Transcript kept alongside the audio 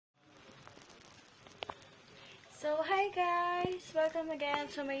So, hi guys! Welcome again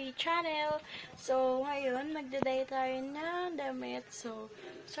to my channel. So, ngayon, magdaday tayo ng damit. So,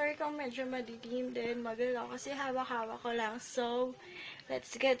 sorry kung medyo madilim din, magalaw kasi hawak-hawak ko lang. So,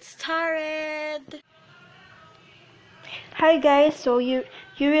 let's get started! Hi guys! So, you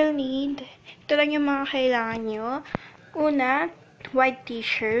will need, ito lang yung mga kailangan nyo. Una, white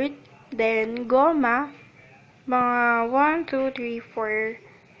t-shirt. Then, goma. Mga 1, 2, 3,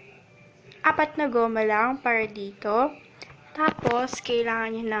 4, apat na goma lang para dito. Tapos,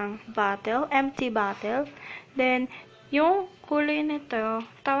 kailangan nyo ng bottle, empty bottle. Then, yung kulay nito,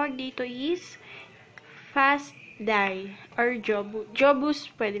 tawag dito is fast dye or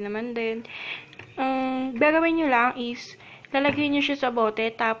Jobus, pwede naman din. Gagawin nyo lang is, lalagyan nyo siya sa bote,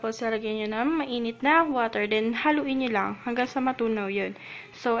 tapos lalagyan nyo ng mainit na water, then haluin nyo lang hanggang sa matunaw yun.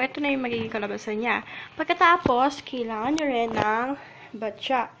 So, ito na yung magiging kalabasan niya. Pagkatapos, kailangan nyo rin ng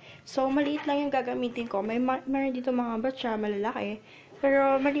batya. So, maliit lang yung gagamitin ko. Meron dito mga batya, malalaki.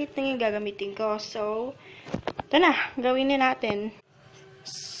 Pero, maliit lang yung gagamitin ko. So, ito na. Gawin na natin.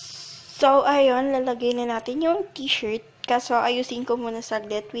 So, ayun. Lalagay na natin yung t-shirt. Kaso, ayusin ko muna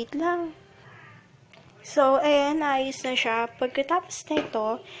saglit. Wait lang. So, ayan. Naayos na siya. Pagkatapos na ito,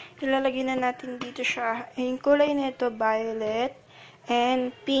 ilalagay na natin dito siya. Yung kulay na ito, violet and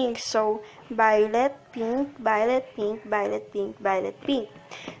pink. So, violet, pink, violet, pink, violet, pink, violet, pink.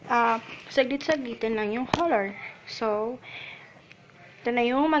 Saglit-saglitan lang yung color. So, ito na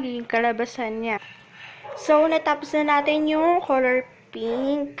yung magiging kalabasan niya. So, natapos na natin yung color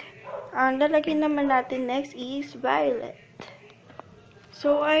pink. Ang lalagyan naman natin next is violet.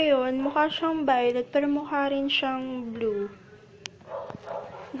 So, ayun, mukha siyang violet, pero mukha rin siyang blue.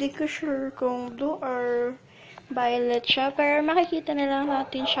 Hindi ko sure kung blue or violet siya, pero makikita na lang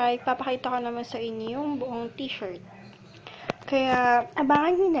natin siya. Ipapakita ko naman sa inyo yung buong t-shirt. Kaya,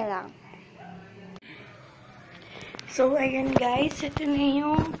 abangan nyo na lang. So, ayan guys, ito na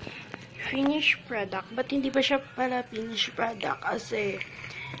yung finished product. But hindi pa siya pala finished product kasi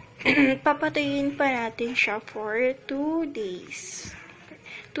papatayin pa natin siya for 2 days.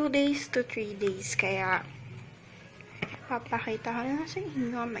 2 days to 3 days. Kaya, papakita ko lang sa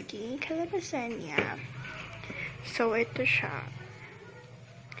inyo ang magiging kalabasan niya. So, ito siya.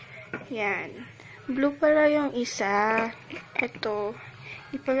 Yan. Blue pala yung isa. Ito.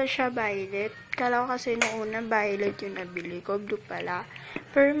 Hindi pala siya violet. Kala ko kasi noong una violet yung nabili ko. Blue pala.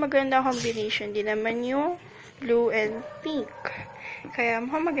 Pero maganda combination din naman yung blue and pink. Kaya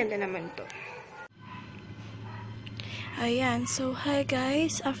mukhang maganda naman to. Ayan. So, hi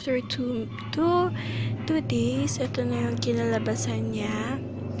guys. After 2 days, ito na yung kinalabasan niya.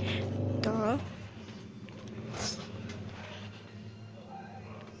 Ito.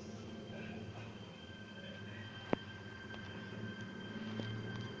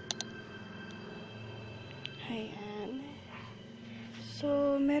 Ayan.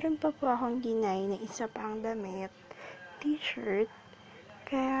 So, meron pa po akong ginay na isa pang damit, t-shirt.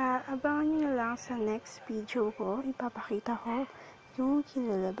 Kaya, abangan nyo na lang sa next video ko. Ipapakita ko yung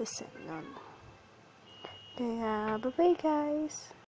kinalabasan nun. Kaya, bye-bye guys!